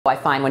I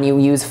find when you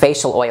use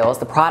facial oils,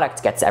 the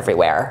product gets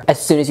everywhere.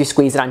 As soon as you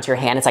squeeze it onto your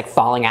hand, it's like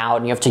falling out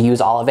and you have to use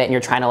all of it and you're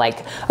trying to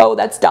like, oh,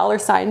 that's dollar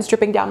signs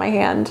dripping down my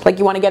hand. Like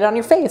you want to get it on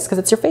your face because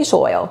it's your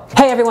facial oil.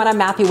 Hey everyone, I'm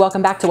Matthew.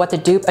 Welcome back to What to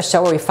Dupe, a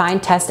show where we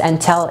find, test, and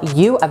tell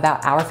you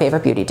about our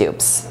favorite beauty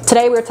dupes.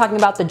 Today we're talking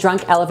about the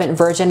Drunk Elephant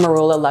Virgin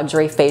Marula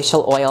Luxury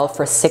Facial Oil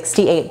for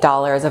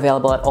 $68,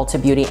 available at Ulta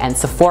Beauty and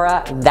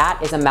Sephora. That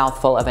is a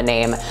mouthful of a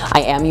name.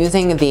 I am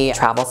using the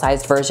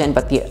travel-sized version,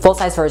 but the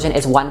full-size version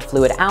is 1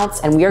 fluid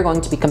ounce, and we are going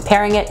to be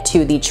comparing it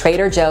to the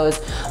Trader Joe's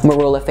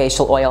Marula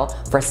Facial Oil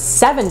for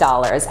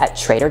 $7 at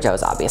Trader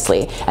Joe's,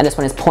 obviously. And this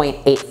one is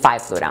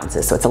 0.85 fluid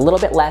ounces, so it's a little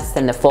bit less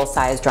than the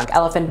full-size Drunk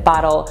Elephant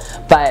bottle,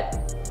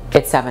 but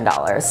it's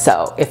 $7.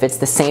 So if it's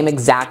the same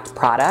exact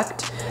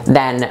product,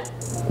 then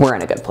we're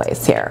in a good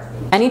place here.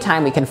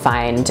 Anytime we can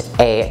find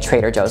a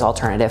Trader Joe's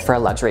alternative for a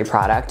luxury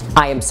product,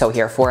 I am so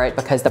here for it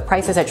because the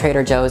prices at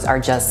Trader Joe's are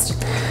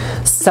just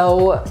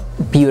so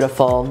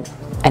beautiful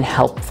and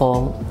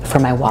helpful for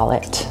my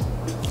wallet.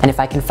 And if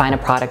I can find a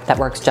product that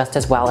works just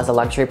as well as a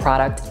luxury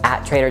product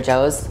at Trader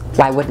Joe's,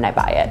 why wouldn't I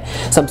buy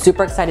it? So I'm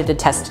super excited to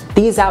test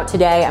these out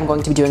today. I'm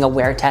going to be doing a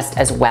wear test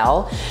as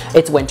well.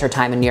 It's winter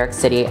time in New York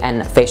City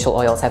and facial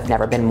oils have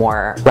never been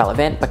more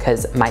relevant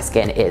because my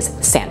skin is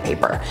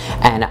sandpaper.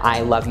 And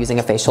I love using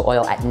a facial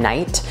oil at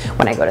night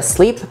when I go to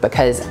sleep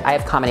because I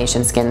have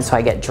combination skin, so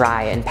I get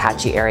dry and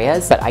patchy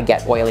areas, but I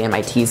get oily in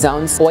my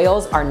T-zones.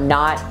 Oils are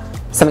not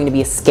something to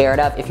be scared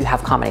of if you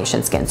have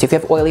combination skin. So if you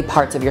have oily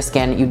parts of your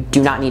skin, you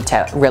do not need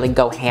to really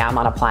go ham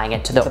on applying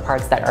it to the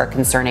parts that are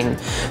concerning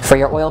for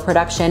your oil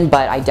production,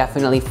 but I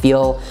definitely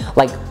feel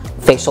like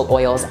facial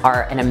oils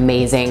are an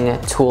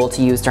amazing tool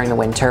to use during the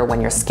winter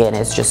when your skin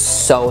is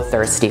just so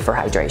thirsty for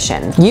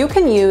hydration. You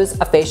can use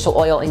a facial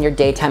oil in your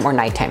daytime or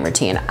nighttime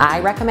routine.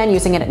 I recommend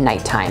using it at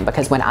nighttime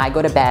because when I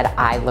go to bed,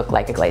 I look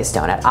like a glazed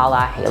donut, a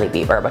la Hailey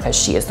Bieber, because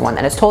she is the one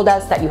that has told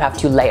us that you have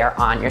to layer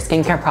on your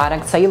skincare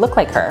products so you look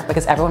like her,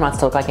 because everyone wants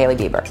to look like Hailey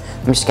Bieber.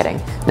 I'm just kidding.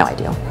 No, I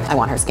do. I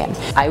want her skin.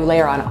 I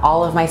layer on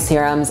all of my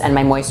serums and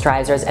my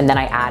moisturizers, and then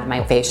I add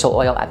my facial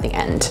oil at the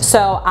end.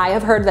 So I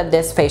have heard that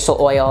this facial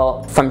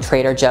oil from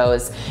Trader Joe's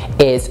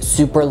is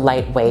super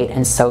lightweight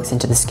and soaks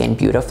into the skin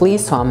beautifully,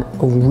 so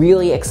I'm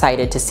really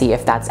excited to see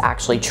if that's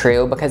actually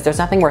true because there's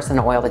nothing worse than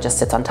an oil that just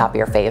sits on top of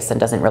your face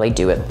and doesn't really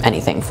do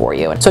anything for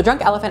you. So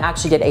Drunk Elephant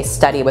actually did a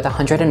study with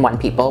 101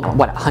 people,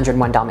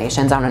 101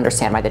 Dalmatians. I don't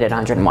understand why they did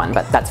 101,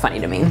 but that's funny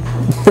to me.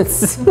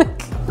 It's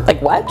like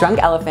what? Drunk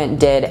Elephant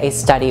did a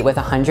study with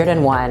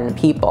 101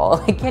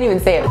 people. I can't even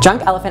say it.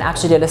 Drunk Elephant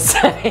actually did a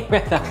study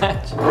with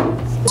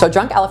So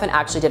Drunk Elephant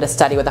actually did a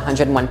study with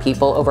 101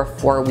 people over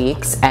 4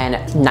 weeks, and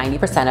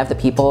 90% of the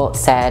people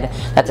said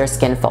that their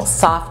skin felt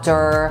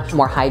softer,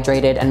 more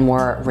hydrated, and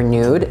more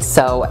renewed.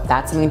 So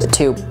that's something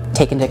to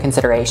take into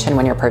consideration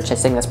when you're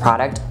purchasing this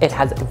product. It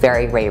has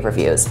very rave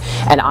reviews,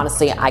 and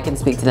honestly, I can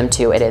speak to them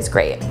too. It is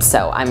great.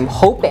 So I'm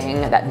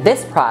hoping that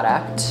this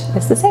product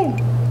is the same.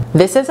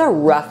 This is a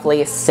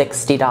roughly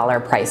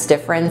 $60 price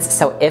difference.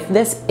 So if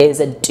this is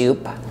a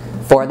dupe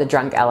for the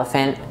Drunk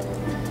Elephant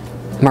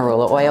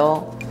Marula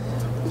oil,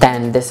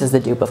 then this is the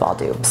dupe of all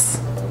dupes.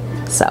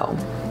 So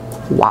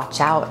watch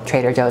out,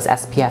 Trader Joe's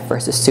SPF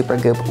versus Super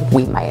Goop.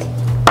 We might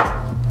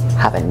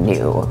have a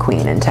new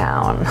queen in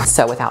town.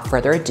 So without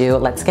further ado,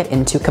 let's get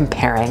into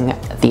comparing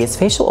these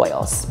facial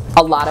oils.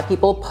 A lot of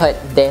people put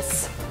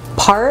this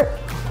part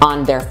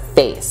on their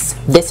face.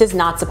 This is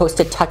not supposed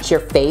to touch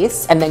your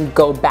face and then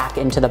go back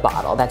into the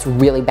bottle. That's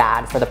really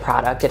bad for the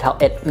product. It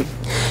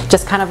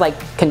just kind of like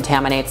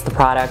contaminates the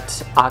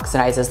product,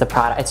 oxidizes the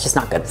product. It's just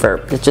not good for,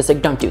 it's just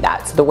like, don't do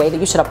that. So the way that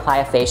you should apply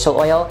a facial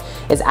oil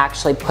is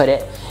actually put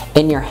it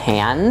in your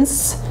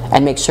hands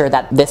and make sure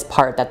that this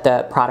part that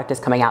the product is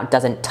coming out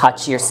doesn't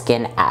touch your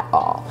skin at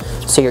all.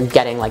 So you're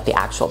getting like the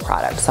actual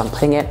product. So I'm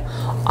putting it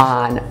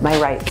on my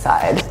right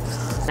side.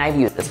 And I've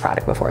used this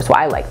product before, so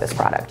I like this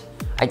product.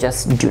 I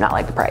just do not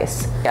like the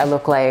price. I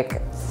look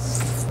like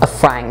a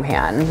frying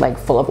pan, like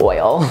full of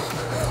oil,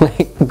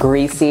 like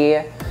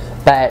greasy,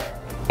 but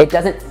it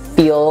doesn't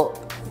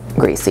feel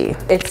greasy.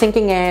 It's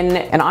sinking in,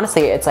 and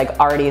honestly, it's like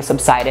already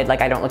subsided. Like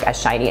I don't look as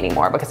shiny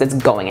anymore because it's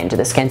going into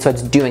the skin, so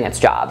it's doing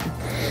its job.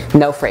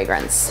 No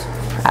fragrance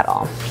at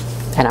all.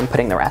 And I'm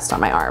putting the rest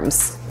on my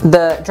arms.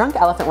 The Drunk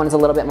Elephant one is a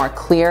little bit more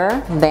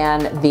clear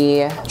than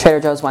the Trader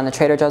Joe's one. The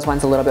Trader Joe's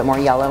one's a little bit more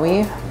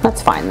yellowy.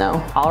 That's fine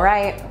though. All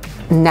right.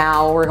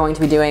 Now we're going to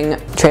be doing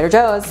Trader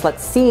Joe's.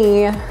 Let's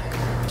see.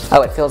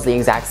 Oh, it feels the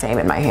exact same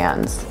in my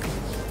hands.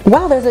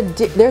 Wow,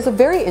 there's a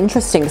very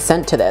interesting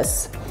scent to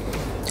this.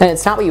 And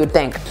it's not what you would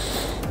think.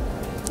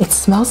 It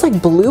smells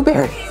like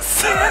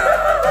blueberries.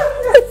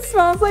 It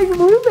smells like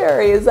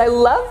blueberries. I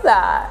love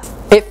that.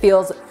 It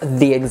feels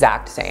the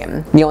exact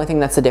same. The only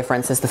thing that's the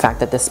difference is the fact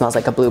that this smells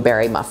like a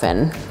blueberry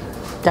muffin.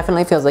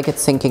 Definitely feels like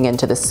it's sinking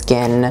into the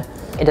skin.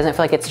 It doesn't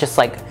feel like it's just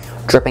like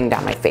dripping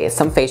down my face.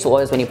 Some facial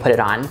oils, when you put it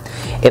on,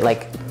 it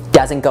like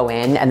doesn't go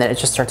in and then it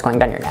just starts going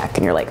down your neck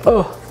and you're like,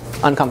 oh,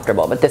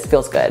 uncomfortable, but this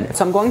feels good.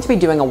 So I'm going to be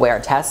doing a wear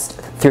test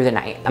through the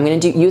night. I'm gonna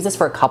use this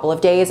for a couple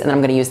of days, and then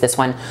I'm gonna use this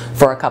one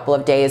for a couple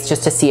of days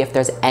just to see if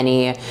there's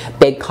any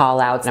big call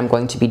outs. And I'm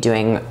going to be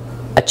doing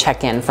a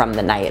check-in from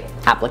the night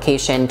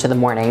application to the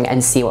morning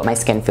and see what my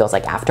skin feels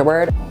like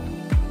afterward.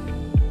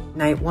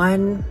 Night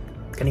one,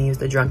 gonna use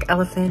the Drunk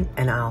Elephant,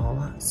 and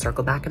I'll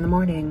circle back in the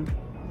morning.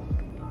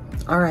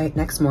 All right,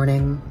 next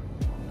morning.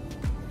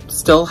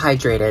 Still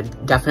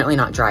hydrated, definitely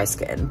not dry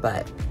skin,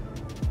 but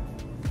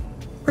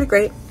pretty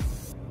great.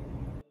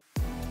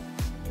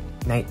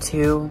 Night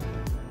two,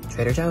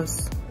 Trader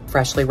Joe's.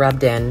 Freshly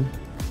rubbed in,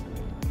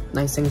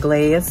 nice and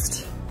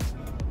glazed.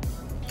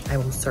 I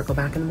will circle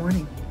back in the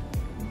morning.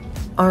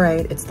 All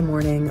right, it's the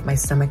morning. My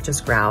stomach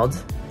just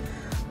growled.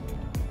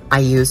 I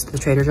used the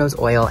Trader Joe's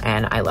oil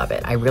and I love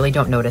it. I really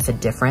don't notice a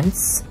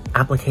difference.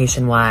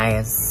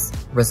 Application-wise,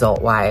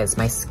 result-wise,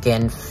 my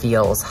skin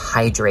feels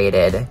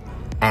hydrated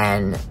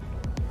and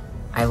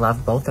I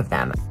love both of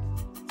them.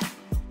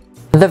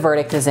 The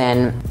verdict is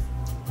in.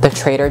 The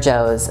Trader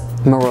Joe's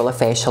Marula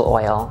facial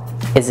oil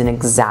is an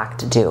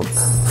exact dupe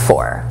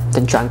for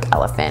the Drunk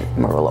Elephant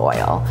Marula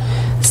oil.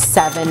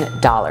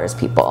 $7,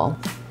 people.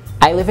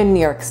 I live in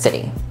New York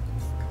City.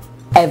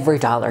 Every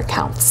dollar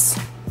counts.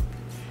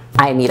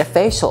 I need a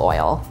facial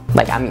oil.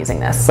 Like, I'm using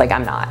this. Like,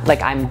 I'm not.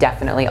 Like, I'm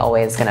definitely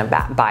always gonna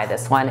buy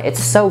this one.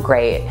 It's so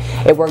great.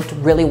 It worked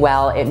really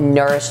well. It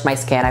nourished my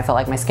skin. I felt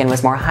like my skin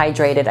was more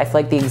hydrated. I feel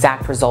like the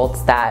exact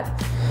results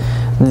that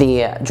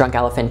the Drunk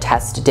Elephant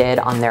test did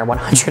on their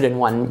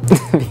 101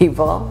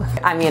 people.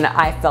 I mean,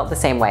 I felt the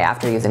same way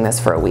after using this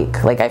for a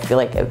week. Like, I feel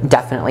like it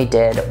definitely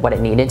did what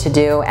it needed to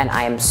do, and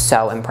I am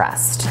so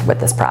impressed with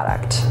this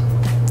product.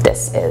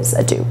 This is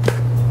a dupe.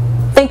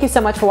 Thank you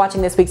so much for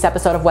watching this week's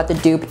episode of What the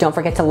Dupe. Don't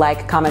forget to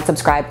like, comment,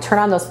 subscribe, turn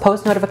on those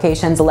post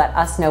notifications, let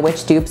us know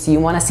which dupes you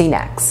want to see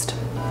next.